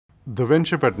The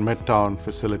Winship at Midtown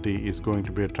facility is going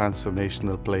to be a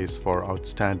transformational place for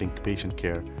outstanding patient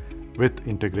care with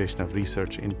integration of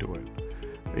research into it.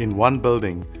 In one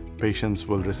building, patients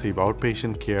will receive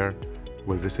outpatient care,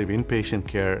 will receive inpatient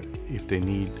care if they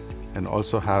need, and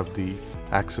also have the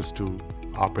access to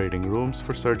operating rooms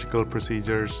for surgical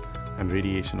procedures and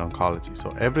radiation oncology.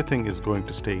 So everything is going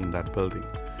to stay in that building.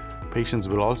 Patients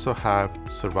will also have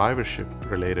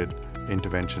survivorship-related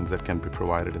interventions that can be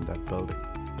provided in that building.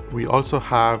 We also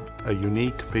have a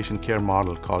unique patient care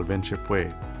model called Winship Way,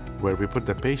 where we put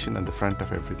the patient in the front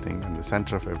of everything and the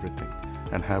center of everything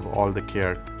and have all the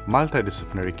care,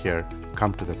 multidisciplinary care,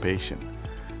 come to the patient.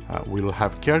 We will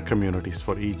have care communities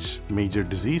for each major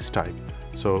disease type,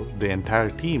 so the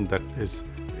entire team that is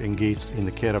engaged in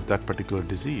the care of that particular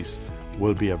disease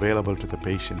will be available to the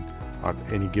patient at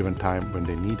any given time when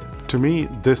they need it. To me,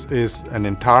 this is an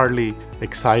entirely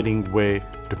exciting way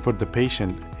to put the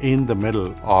patient in the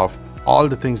middle of all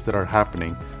the things that are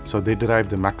happening, so they derive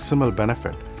the maximal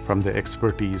benefit from the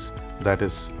expertise that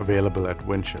is available at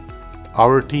Winship.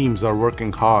 Our teams are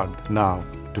working hard now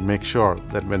to make sure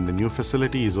that when the new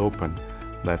facility is open,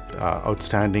 that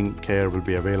outstanding care will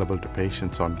be available to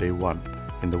patients on day one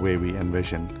in the way we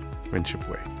envision Winship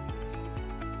Way.